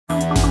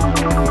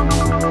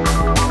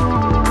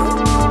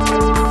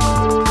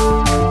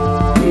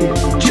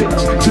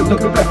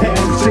look at the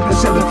hands, take the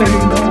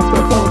cellophane off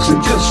the box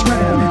and just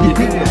scram.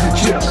 Yeah,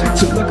 just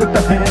to look at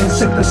the hands,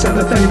 take the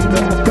cellophane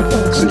off the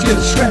box and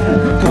just scram.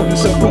 Put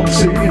us a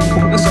box in, put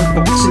us a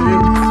box in.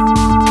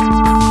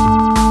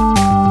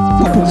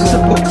 Put us a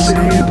box in,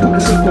 put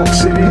us a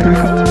box in.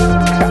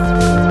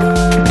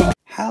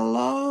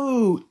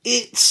 Hello,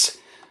 it's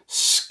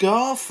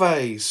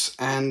Scarface,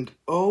 and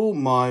oh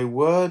my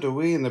word, are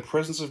we in the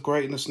presence of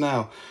greatness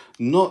now?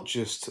 Not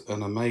just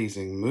an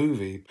amazing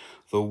movie,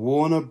 the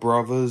Warner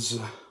Brothers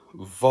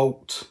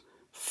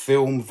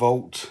Film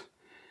Vault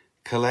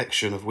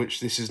collection, of which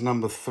this is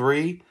number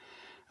 3,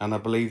 and I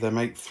believe they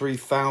make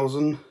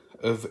 3,000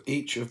 of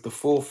each of the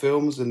 4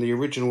 films in the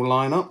original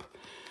lineup,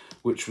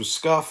 which was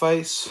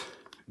Scarface,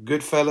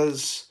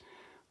 Goodfellas,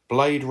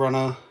 Blade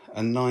Runner,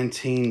 and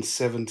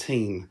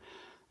 1917,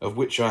 of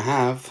which I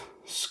have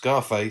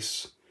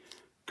Scarface,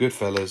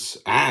 Goodfellas,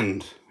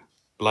 and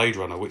Blade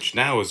Runner, which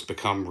now has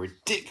become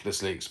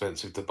ridiculously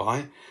expensive to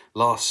buy.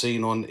 Last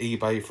seen on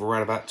eBay for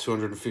around about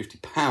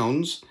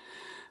 £250.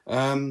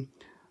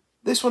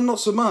 This one not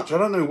so much. I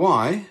don't know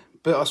why,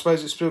 but I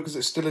suppose it's because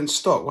it's still in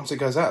stock. Once it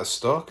goes out of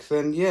stock,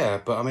 then yeah.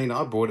 But I mean,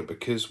 I bought it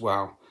because,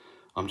 wow,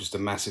 I'm just a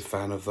massive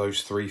fan of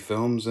those 3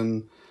 films,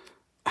 and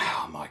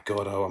oh my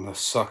god, oh, I'm a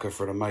sucker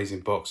for an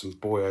amazing box, and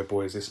boy oh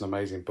boy is this an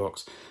amazing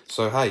box.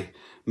 So hey,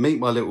 meet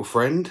my little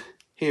friend.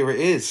 Here it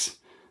is,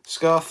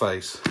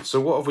 Scarface.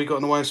 So what have we got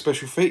in the way of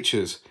special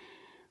features?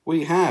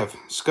 We have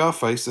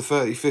Scarface, the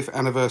 35th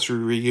anniversary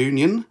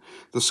reunion,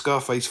 the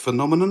Scarface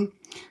phenomenon,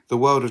 the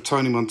world of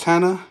Tony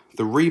Montana,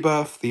 the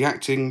rebirth, the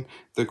acting,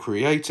 the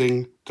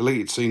creating,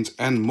 deleted scenes,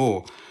 and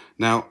more.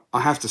 Now,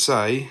 I have to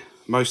say,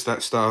 most of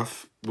that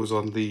stuff was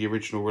on the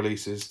original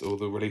releases, or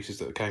the releases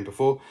that came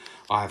before.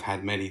 I have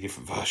had many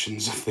different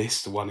versions of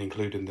this, the one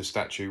including the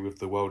statue with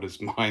 "The World Is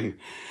Mine,"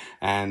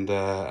 and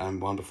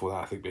one before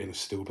that, I think, being a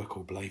steelbook,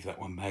 or believe that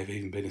one may have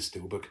even been a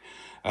steelbook.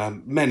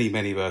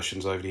 Many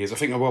versions over the years. I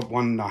think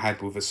one I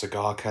had with a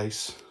cigar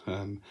case,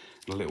 a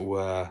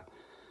little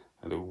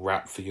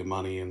wrap for your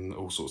money and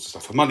all sorts of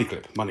stuff. A money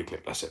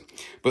clip, that's it.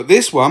 But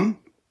this one,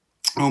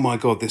 oh my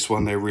god, this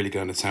one they're really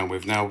going to town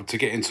with. Now, to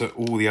get into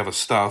all the other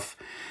stuff,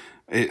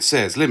 it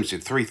says,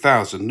 limited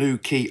 3,000, new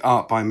key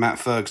art by Matt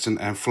Ferguson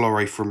and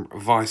Flore from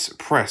Vice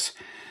Press.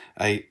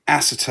 A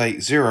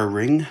acetate 0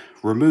 ring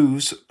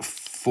removes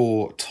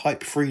for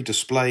type-free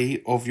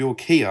display of your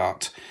key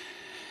art.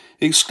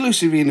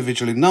 Exclusively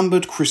individually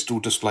numbered crystal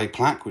display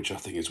plaque, which I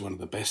think is one of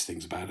the best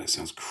things about it. It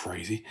sounds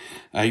crazy.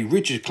 A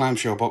rigid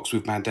clamshell box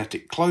with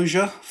magnetic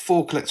closure.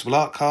 4 collectible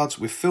art cards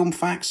with film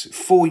facts.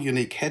 4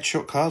 unique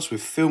headshot cards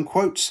with film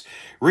quotes.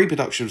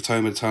 Reproduction of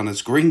Tony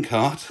Montana's green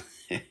card.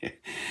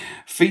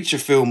 Feature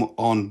film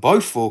on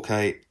both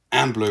 4K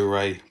and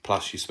Blu-ray,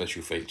 plus your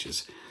special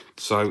features.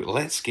 So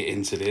let's get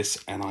into this,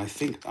 and I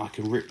think I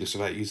can rip this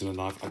without using a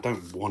knife. I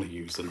don't want to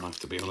use the knife,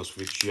 to be honest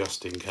with you,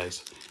 just in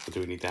case I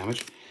do any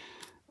damage.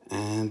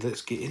 And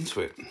let's get into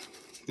it.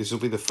 This will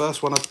be the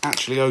first one I've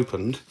actually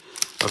opened.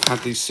 I've had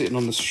these sitting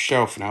on the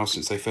shelf now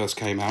since they first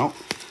came out.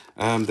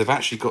 They've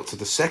actually got to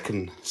the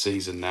 2nd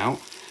season now,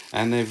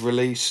 and they've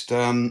released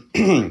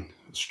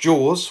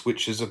Jaws,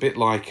 which is a bit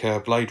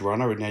like Blade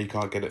Runner, and now you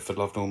can't get it for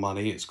love nor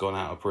money. It's gone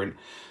out of print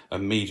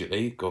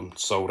immediately,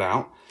 sold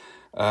out.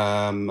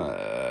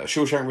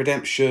 Shawshank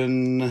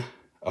Redemption,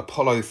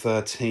 Apollo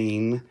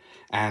 13,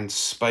 and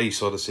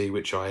Space Odyssey,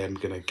 which I am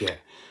going to get.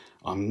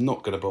 I'm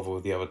not going to bother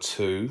with the other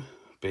 2,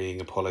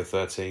 being Apollo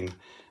 13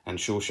 and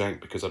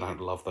Shawshank, because I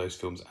don't love those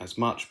films as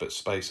much, but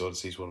Space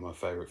Odyssey is one of my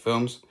favourite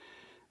films,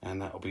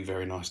 and that will be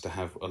very nice to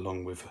have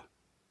along with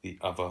the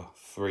other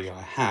 3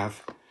 I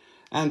have.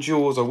 And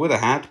Jaws I would have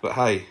had, but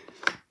hey,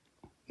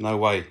 no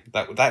way.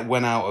 That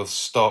went out of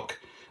stock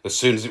as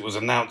soon as it was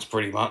announced,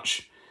 pretty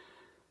much.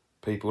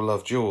 People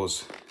love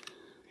Jaws,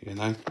 you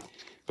know.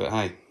 But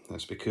hey,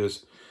 that's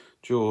because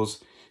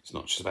Jaws is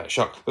not just about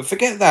shark. But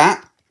forget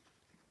that.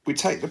 We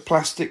take the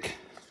plastic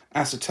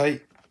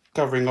acetate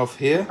covering off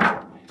here.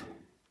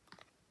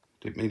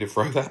 Didn't mean to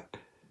throw that.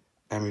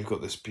 And we've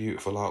got this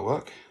beautiful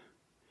artwork.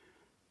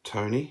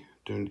 Tony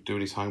doing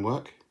his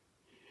homework.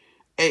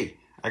 Hey!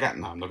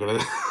 No, I'm not going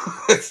to...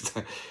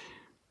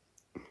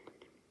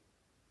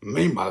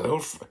 Me and my little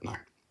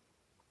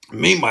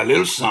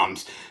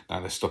sons. No,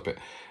 let's stop it.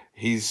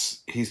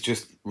 He's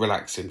just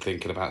relaxing,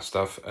 thinking about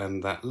stuff.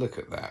 And look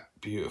at that.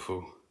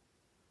 Beautiful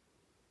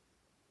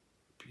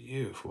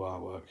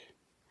artwork.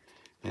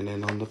 And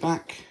then on the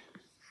back,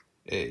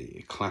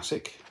 a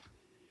classic.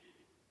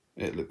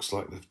 It looks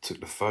like they took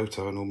the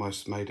photo and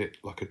almost made it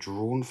like a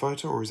drawn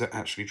photo. Or is that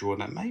actually drawn?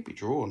 That may be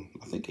drawn.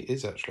 I think it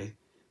is actually.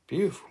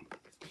 Beautiful.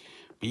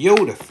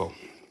 Beautiful.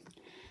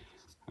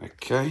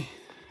 Okay,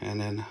 and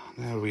then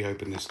how do we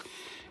open this?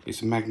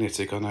 It's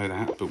magnetic, I know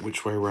that, but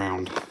which way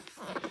around?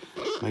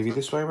 Maybe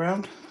this way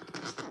around?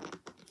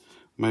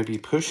 Maybe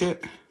push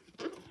it?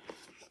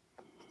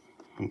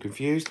 I'm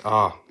confused.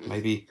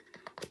 Maybe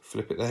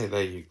flip it there.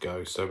 There you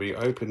go. So we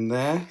open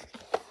there,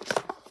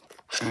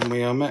 and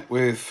we are met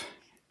with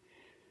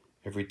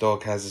Every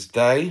Dog Has His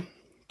Day,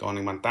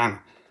 Tony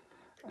Montana,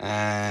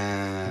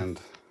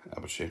 and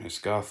Al Pacino,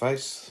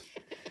 Scarface.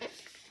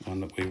 one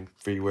that we're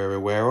very well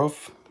aware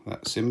of,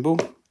 that symbol.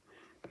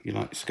 You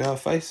like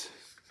Scarface?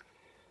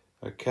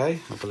 Okay,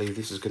 I believe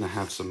this is going to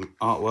have some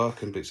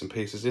artwork and bits and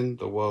pieces in.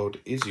 The world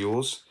is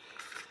yours.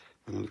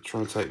 I'm going to try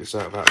and take this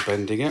out without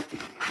bending it.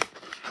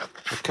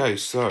 Okay,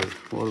 so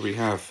what do we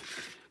have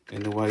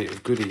in the way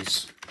of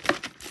goodies?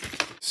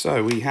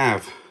 So we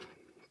have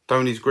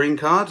Tony's green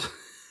card.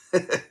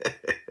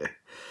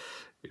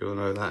 You'll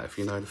know that if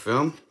you know the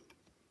film.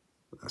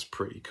 That's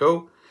pretty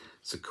cool.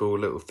 It's a cool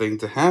little thing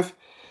to have.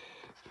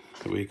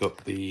 We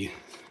got the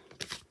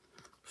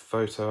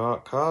photo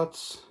art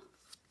cards.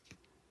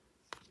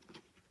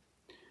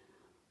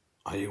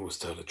 I always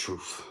tell the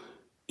truth,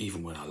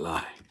 even when I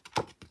lie.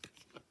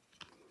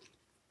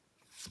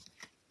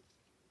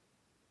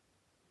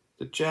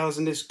 The jails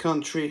in this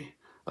country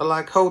are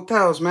like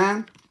hotels,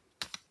 man.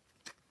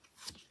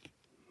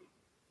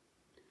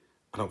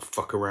 I don't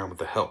fuck around with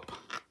the help.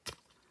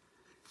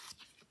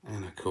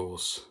 And of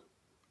course,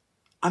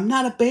 I'm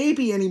not a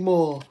baby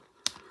anymore.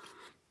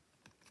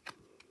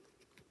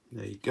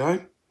 There you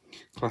go.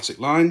 Classic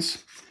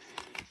lines.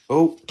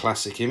 Oh,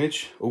 classic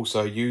image.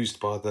 Also used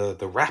by the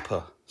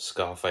rapper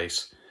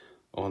Scarface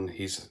on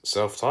his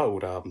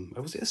self-titled album.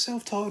 Was it a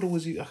self-titled or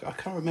was he... I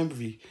can't remember if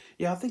he...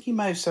 Yeah, I think he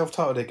may have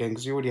self-titled again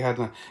because he already had...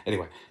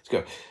 Anyway, let's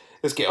go.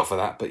 Let's get off of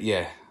that. But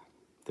yeah,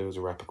 there was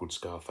a rapper called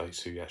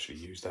Scarface who actually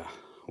used that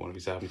on one of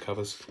his album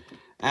covers.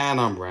 And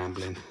I'm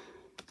rambling.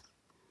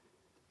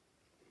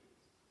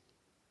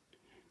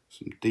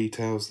 Some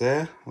details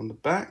there on the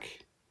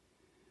back.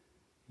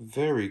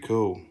 Very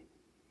cool.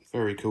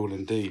 Very cool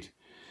indeed.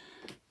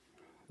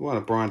 One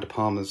of Brian De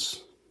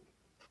Palma's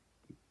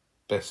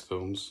best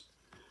films.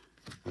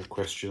 No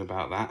question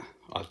about that.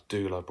 I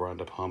do love Brian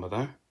De Palma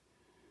though.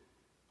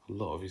 A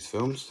lot of his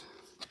films.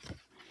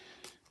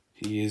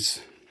 He is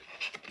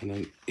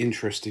an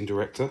interesting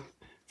director.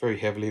 Very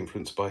heavily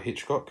influenced by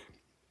Hitchcock.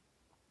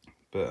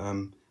 But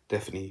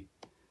definitely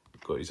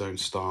got his own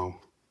style.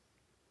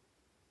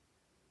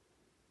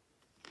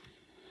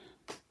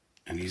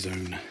 And his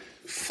own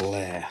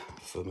flair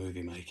for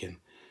movie making.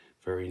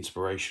 Very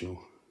inspirational.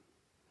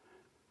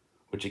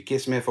 Would you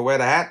kiss me if I wear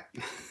the hat?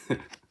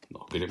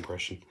 Not a good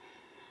impression.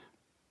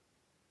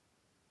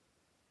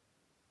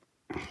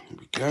 There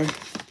we go.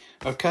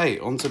 Okay,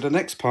 on to the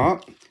next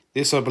part.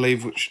 This, I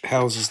believe, which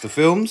houses the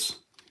films.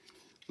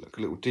 Look,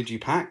 a little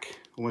digipack,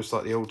 almost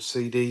like the old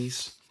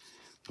CDs.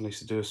 I used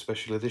to do a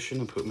special edition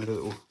and put them in a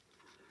little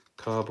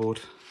cardboard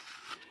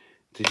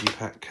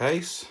digipack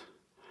case.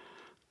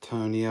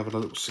 Tony having a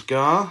little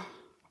cigar,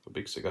 a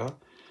big cigar.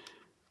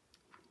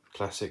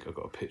 Classic, I've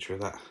got a picture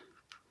of that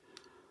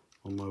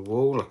on my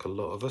wall, like a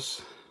lot of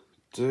us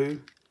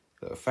do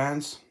that are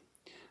fans.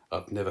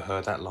 I've never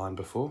heard that line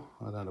before.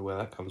 I don't know where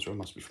that comes from,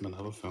 must be from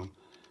another film.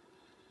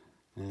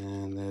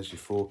 And there's your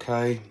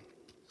 4K.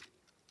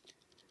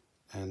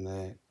 And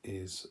there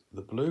is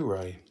the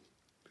Blu-ray.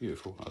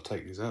 Beautiful. I'll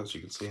take these out so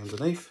you can see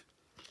underneath.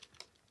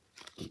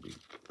 It'll be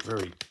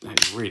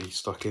it's really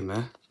stuck in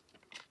there.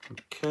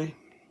 Okay.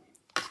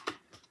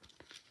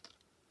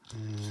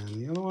 And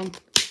the other one.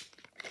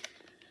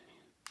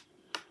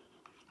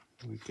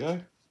 There we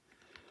go.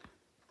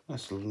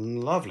 That's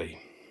lovely.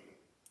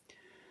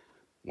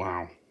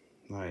 Wow.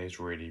 That is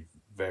really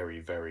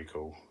very, very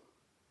cool.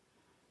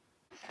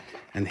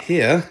 And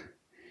here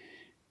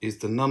is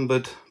the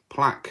numbered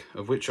plaque,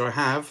 of which I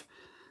have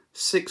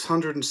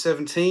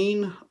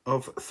 617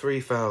 of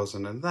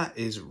 3,000. And that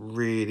is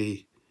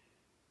really,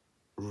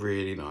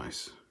 really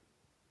nice.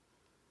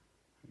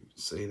 You can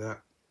see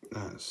that?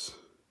 That's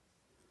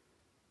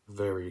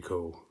very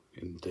cool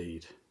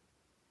indeed.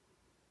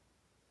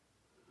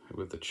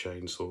 With the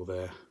chainsaw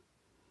there.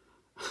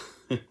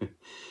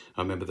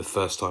 I remember the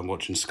first time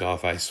watching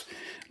Scarface,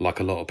 like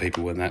a lot of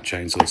people, when that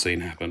chainsaw scene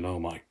happened. Oh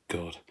my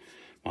God,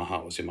 my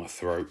heart was in my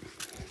throat.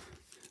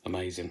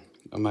 Amazing,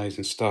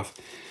 amazing stuff.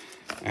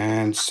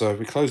 And so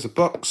we close the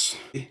box.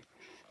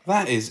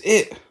 That is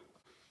it.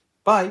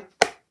 Bye.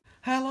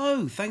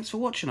 Hello, thanks for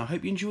watching. I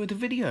hope you enjoyed the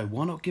video.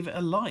 Why not give it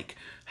a like?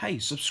 Hey,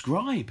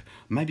 subscribe.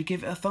 Maybe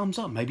give it a thumbs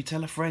up. Maybe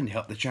tell a friend.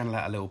 Help the channel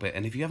out a little bit.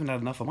 And if you haven't had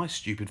enough of my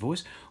stupid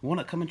voice, why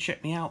not come and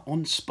check me out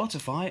on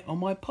Spotify on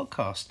my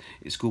podcast.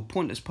 It's called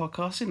Pointless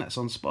Podcasting. That's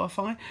on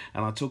Spotify.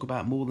 And I talk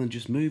about more than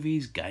just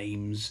movies,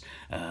 games,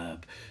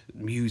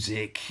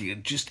 music,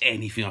 just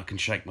anything I can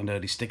shake my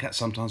nerdy stick at,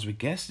 sometimes with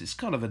guests. It's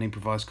kind of an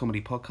improvised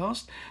comedy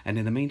podcast. And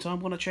in the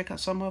meantime, want to check out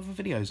some other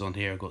videos on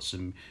here. I've got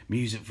some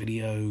music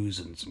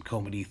videos and some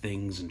comedy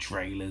things and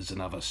trailers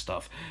and other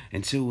stuff.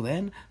 Until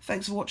then,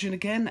 thanks for watching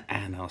again,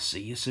 and I'll see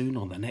you soon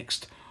on the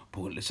next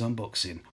Pointless Unboxing.